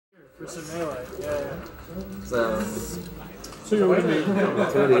For some melee, yeah. So you're with me.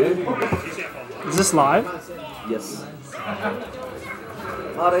 Is this live? Yes.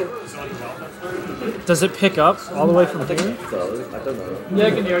 Does it pick up all the way from here? So, I don't know. Yeah,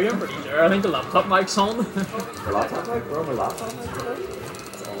 I can hear you. I'm pretty sure. I think the laptop mic's on. The laptop mic? We're on the laptop mic today?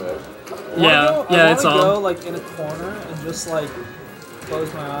 It's on there. Yeah, it's on. I want to go like in a corner and just like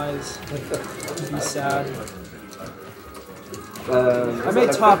close my eyes and be sad. I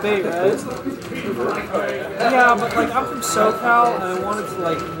made top 8, right? Yeah, but like I'm from SoCal and I wanted to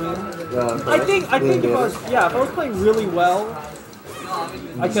like win. I think if I was playing really well,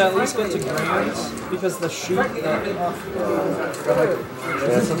 I could at least get to grands because the shoot. Yeah,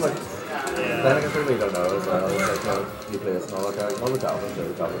 some like. Then I guess really don't know as well. It's like, no, you play a smaller guy. All the Goblins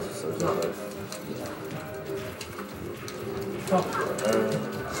are just so good.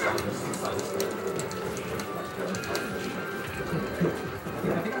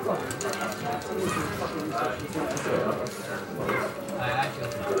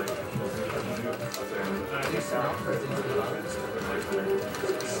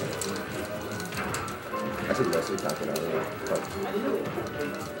 Actually, the rest of the can't get out of there.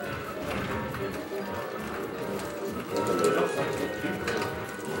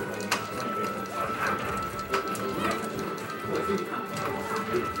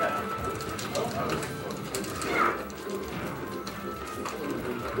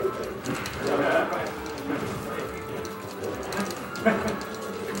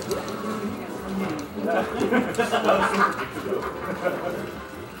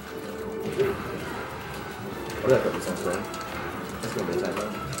 Oh, that could be some spring. That's gonna be a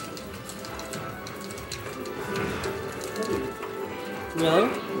timeout. Really? I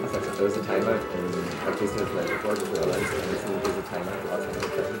thought there was a timeout in our case of like before, just realized there's a timeout last time.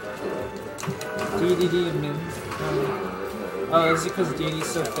 DeDeDe and Min. Oh, is it because DeDeDe's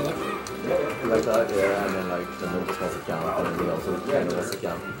so thick? Like that, yeah, and then like the Min just wants to camp, and then he also kind of wants to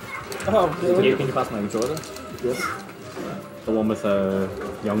camp. Oh, really? Can you pass my controller? Yes. The one with a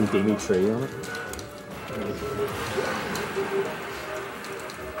young gamey tree on it.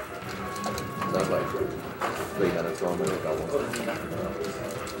 That's like 3 minutes long, but I got one.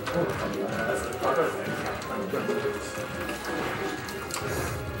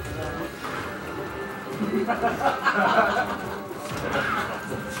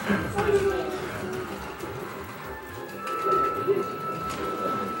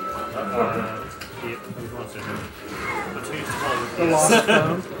 The lost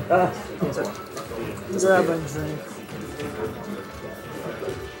phone. Grab a drink.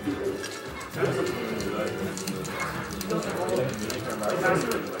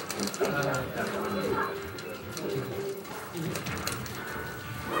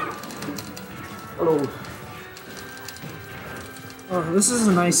 Hello. Oh, this is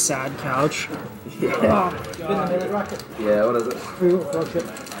a nice sad couch. Yeah. Oh, Yeah, what is it? Free flagship.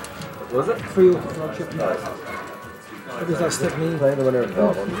 What was it? Free flagship. What does that stick mean? Playing the winner of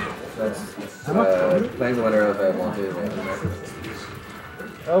that one. That's playing the winner of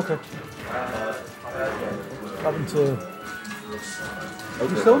 1-2. Okay. Happened to.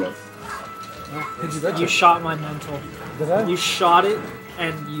 You still? Did you get You shot my mental. Did I? You shot it,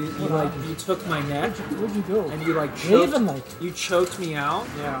 and you took my neck, Where'd you go? and you like Raven, you choked me out,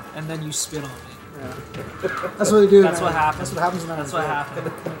 Yeah. and then you spit on me. That's what they do. That's man. what happened. That's what happens now. That's what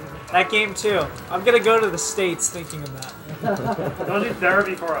happened. That game too. I'm gonna go to the States thinking of that. Don't need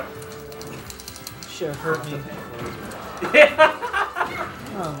therapy for it. Shit hurt me.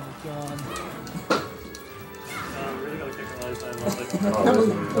 Oh my god. I'm really gonna kick the last time.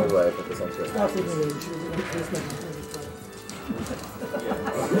 No way, I put this on Twitter.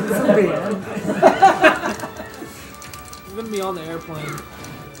 I'm gonna be on the airplane,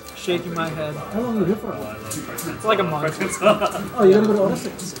 shaking my head. How long are you here for? It's like a month. Oh, you're gonna go to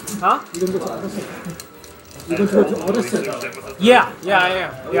Odyssey. Huh? You're gonna go to Odyssey. You're going to go to Odyssey. Yeah, I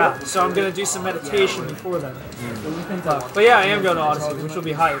am. Yeah, so I'm gonna do some meditation before then. But yeah, I am going to Odyssey, which will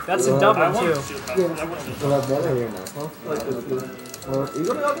be hype. That's in Dublin too. Well, I've never here now. Like, you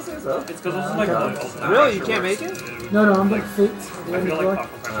go to Odyssey as well? It's because this is like Really? You can't make it? No, I'm like faked. I feel like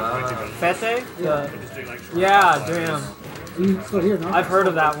Fete? Yeah. Yeah, damn. Are you still here now? I've heard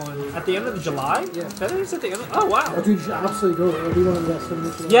of that one. At the end of July? Yeah. Fete is at the end of... Oh, wow. Oh, dude, you should absolutely go. It'll be one of the best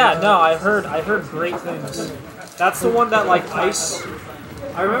things. Yeah, no, I heard great things. That's the one that like Ice.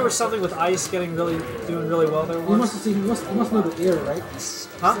 I remember something with Ice doing really well there You once. must have seen. You must know the air, right?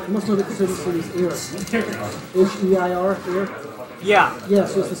 Huh? You must know the city's air. H-E-I-R, air. Yeah. Yeah,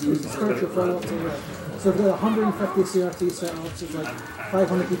 so it's the spiritual follow-up to air. So if there are 150 CRT setups, it's like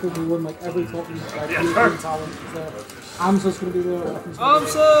 500 people who won like every top European talent is there. AMSA's going to be there.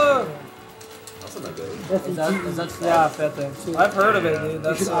 AMSA! That's not good. Is that yeah, fifth thing. I've heard of it, dude.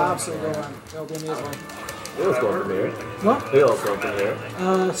 That's you should absolutely go on. It'll be amazing. Who else going from here? What? Who else going from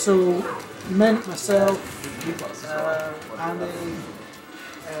here? So, Mint, myself, Andy,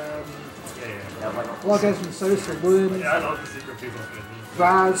 a lot of guys from the south, so Loon,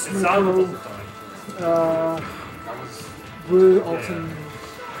 Raz, Nico, Brew, Alton.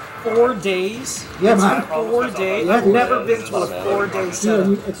 4 days? Yeah, man. 4 days? Yeah, I've never been to a 4 day Yeah,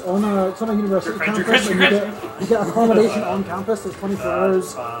 setup. it's on a university campus, and you get accommodation on campus. There's 24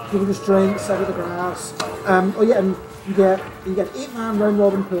 hours. People just drink, sit at the grass. Oh yeah, and you get 8-man round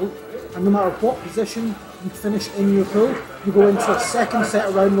robin pool, and no matter what position you finish in your pool, you go into a second set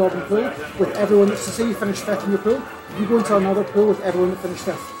of round robin pool with everyone. So say you finish 5th in your pool, you go into another pool with everyone that finished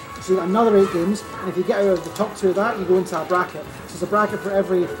 5th. So you got another 8 games, and if you get out of the top 2 of that, you go into a bracket. So there's a bracket for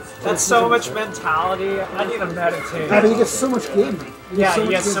every. That's so much mentality. I need to meditate. Yeah, but you get so much game. You get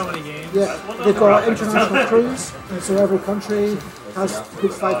So many games. Yeah, they've got international crews, and so every country has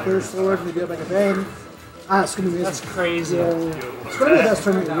good 5 players forward, and they do a big event. It's going to be amazing. That's crazy. Yeah, it's going to be the best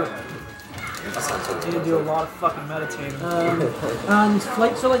tournament of the year. You need to do a lot of fucking meditating. And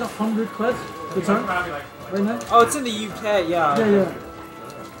flights are like £100 the turn right now. Oh, it's in the UK, yeah. Yeah.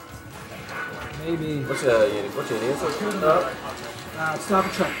 Maybe. What's your uni? What's your uni? It's not a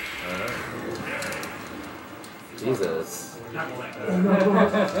trip. Jesus.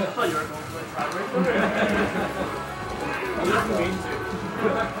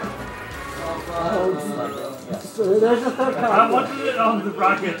 So there's a third I card. wanted it on the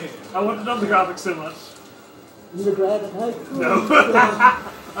bracket. I wanted it on the graphics so much. You regret it, right? No.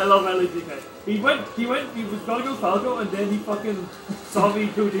 I love LADK. He was gonna go Falco and then he fucking saw me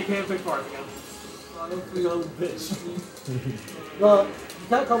go DK and pick Bart again. You little bitch. Well, you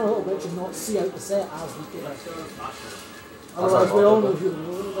can't come a little bitch and not see out the set as we do. Otherwise, we all know who the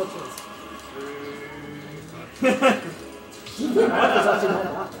little bitch is. It's actually not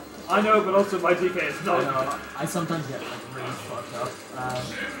that. I know, but also my DK is not. I sometimes get like really fucked up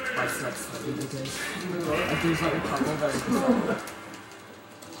by slips that we do. Like there's like a couple that are just like,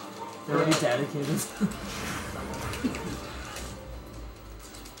 they're really dedicated.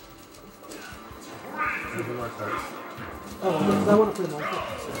 Oh, because I want to play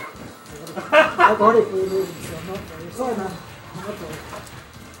Minecraft. So I've already played it, so I'm not playing. Sorry, man. I'm not playing.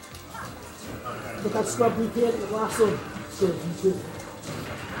 But that scrub we played at the last one. Good, good.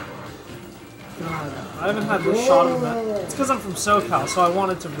 I haven't had this shot of that. It's because I'm from SoCal, so I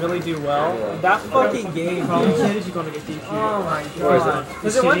wanted to really do well. That fucking game, dude. You're gonna get DQ. Oh my god.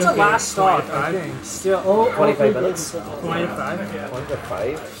 Because it went to last stock, I think. Still. 25 minutes. 25? Yeah.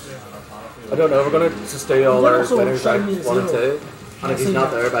 25? I don't know, we're gonna just do all our winners like 1 and 2. And if he's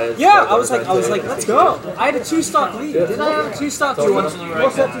not there by his Yeah, I was like, let's go. I had a 2-stock lead. Didn't I have a 2-stock lead?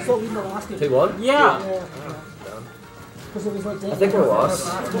 What's that to stop leading the last game? 2-1? Yeah. Because it was like I think we lost.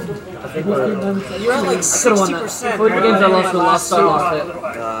 I think we're... You're at like 60%. Before the games I lost the last start lost it.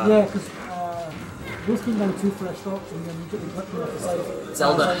 yeah, because both came down 2 fresh stocks and then you get the clip off the side.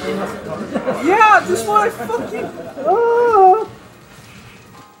 Zelda. Yeah, this one I fucking.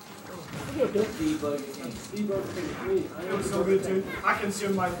 It was so good too. I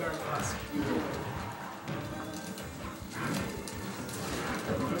consumed mine during class.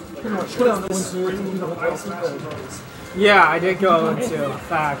 Yeah, I did go into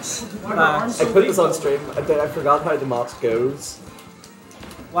facts. I put this on stream, I forgot how the match goes.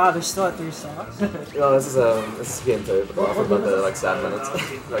 Wow, they're still at 3 stocks. No, this is game 2, but for about the like 7 minutes.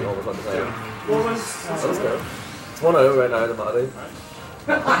 Like almost on the time. Let's go. It's 1-0 right now to Matty.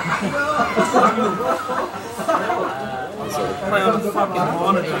 Play on the fucking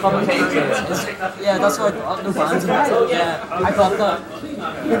monitor. Yeah, that's what I thought. No bans. Yeah, I thought that.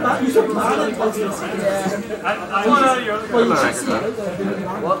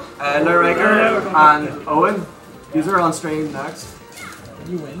 What? Lurraker and Owen. These are on stream next.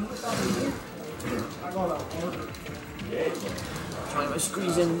 You win. Trying to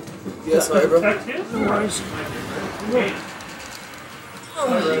squeeze in. Yes, sorry, bro. How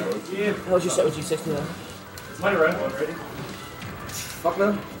was your set with G60 then? Is my red one ready? Fuck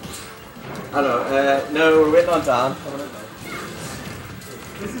no. I don't know. No, we're waiting on Dan.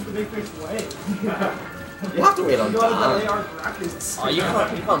 This is the big fish way. You have to wait on Dan. Oh, you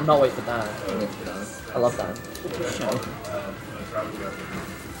can't not wait for Dan. I love Dan.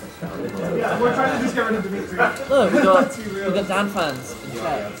 Yeah, we're trying to just get rid of Dimitri. Look, we got Dan fans in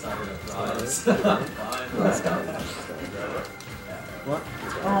chat. What?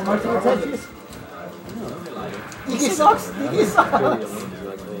 Oh, Martin, He sucks. He sucks.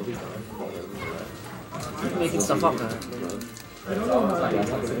 You're making stuff up now. We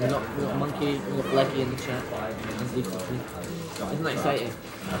got Monkey, we got Lecky in the chat. Isn't that exciting?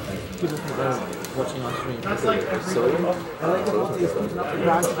 People think they're watching our stream. That's like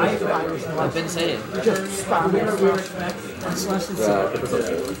I've been saying.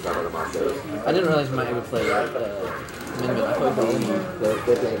 I didn't realise Matty would play Min-Min. I thought he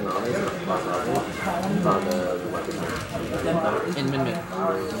would in Min-Min.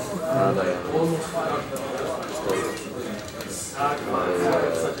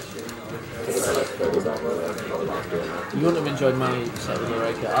 You wouldn't have enjoyed my set with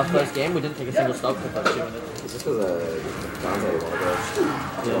Eureka. Our first game, we didn't take a single stock for about 2 minutes. It's just because Dante wanted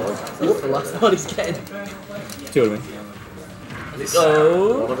Yeah. What's the last one he's getting? 2 of me.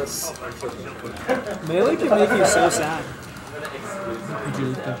 Oh! one of us. Melee can make you so sad.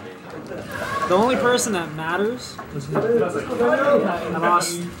 The only person that matters is him. I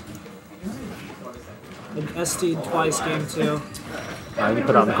lost an SD twice game 2. I need to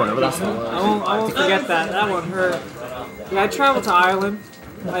put it on the corner, but that's not. I won't forget that. That one hurt. Yeah, I traveled to Ireland.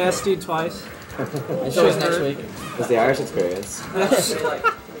 I SD'd twice. It's always next week. It's the Irish experience. You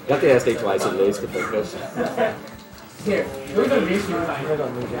have to SD twice at least to focus. We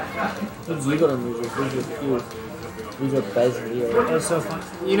got a movie. We got Bez and Leo. That was so fun.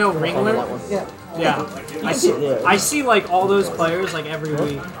 You know Ringler? Yeah. Yeah. I see like all those players like every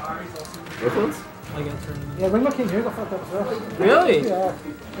week. Which ones? Like at tournament. Yeah, Ringler came here, got fucked up as well. Really? Yeah.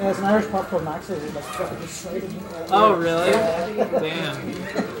 Yeah, it's an Irish pop called Max. He's like fucking just straight in. Oh really? Damn.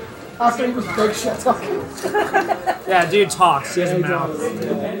 After he was big shit talking. Yeah, dude talks. He has a mouth.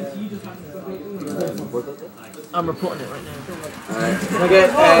 I'm reporting it right now. Alright. Can I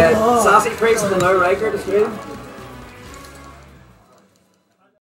get Sassy Priest and the No Riker to screen?